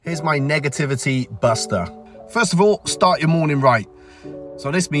Here's my negativity buster. First of all, start your morning right. So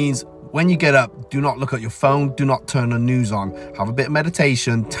this means when you get up, do not look at your phone, do not turn the news on. Have a bit of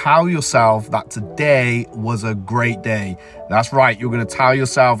meditation, tell yourself that today was a great day. That's right, you're gonna tell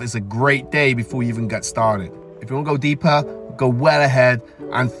yourself it's a great day before you even get started. If you wanna go deeper, go well ahead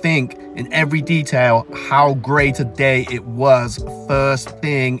and think in every detail how great a day it was first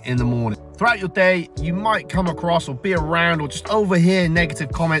thing in the morning. Throughout your day, you might come across or be around or just overhear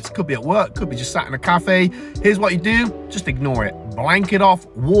negative comments. Could be at work, could be just sat in a cafe. Here's what you do, just ignore it. Blank it off,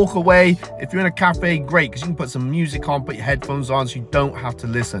 walk away. If you're in a cafe, great, because you can put some music on, put your headphones on so you don't have to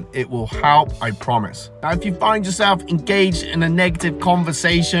listen. It will help, I promise. Now, if you find yourself engaged in a negative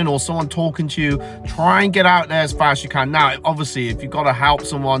conversation or someone talking to you, try and get out there as fast as you can. Now, obviously, if you've got to help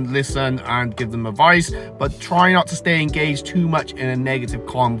someone, listen and give them advice, but try not to stay engaged too much in a negative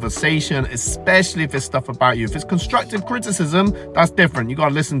conversation, especially if it's stuff about you. If it's constructive criticism, that's different. You got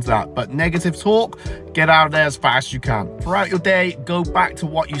to listen to that. But negative talk, get out of there as fast as you can. Throughout your day, go back to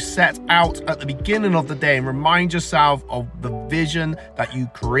what you set out at the beginning of the day and remind yourself of the vision that you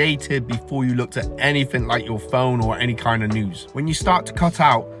created before you looked at anything like your phone or any kind of news. When you start to cut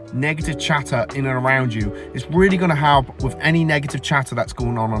out negative chatter in and around you, it's really going to help with any negative chatter that's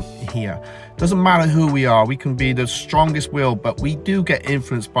going on here. Doesn't matter who we are, we can be the strongest will, but we do get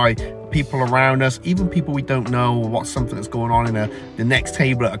influenced by people around us, even people we don't know, or what's something that's going on in the next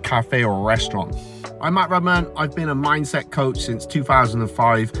table at a cafe or a restaurant. I'm Matt Redman. I've been a mindset coach since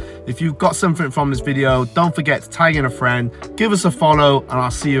 2005. If you've got something from this video, don't forget to tag in a friend, give us a follow, and I'll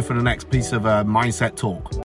see you for the next piece of mindset talk.